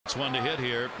One to hit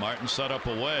here. Martin set up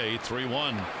away.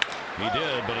 3-1. He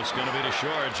did, but it's going to be to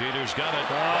short. Jeter's got it.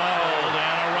 Oh,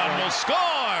 and a run will score.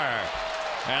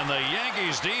 And the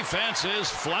Yankees defense is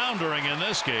floundering in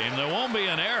this game. There won't be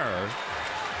an error.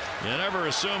 You never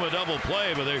assume a double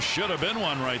play, but there should have been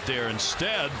one right there.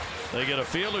 Instead, they get a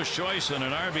fielder's choice and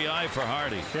an RBI for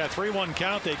Hardy. Yeah, 3-1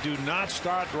 count. They do not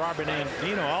start Robert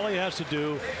Andino. All he has to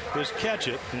do is catch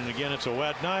it. And again, it's a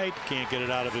wet night. Can't get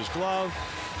it out of his glove.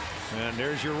 And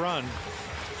there's your run.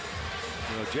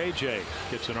 You know, JJ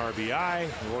gets an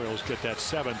RBI. The Royals get that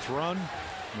 7th run.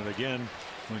 And again,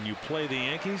 when you play the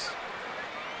Yankees,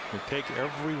 you take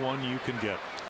every one you can get.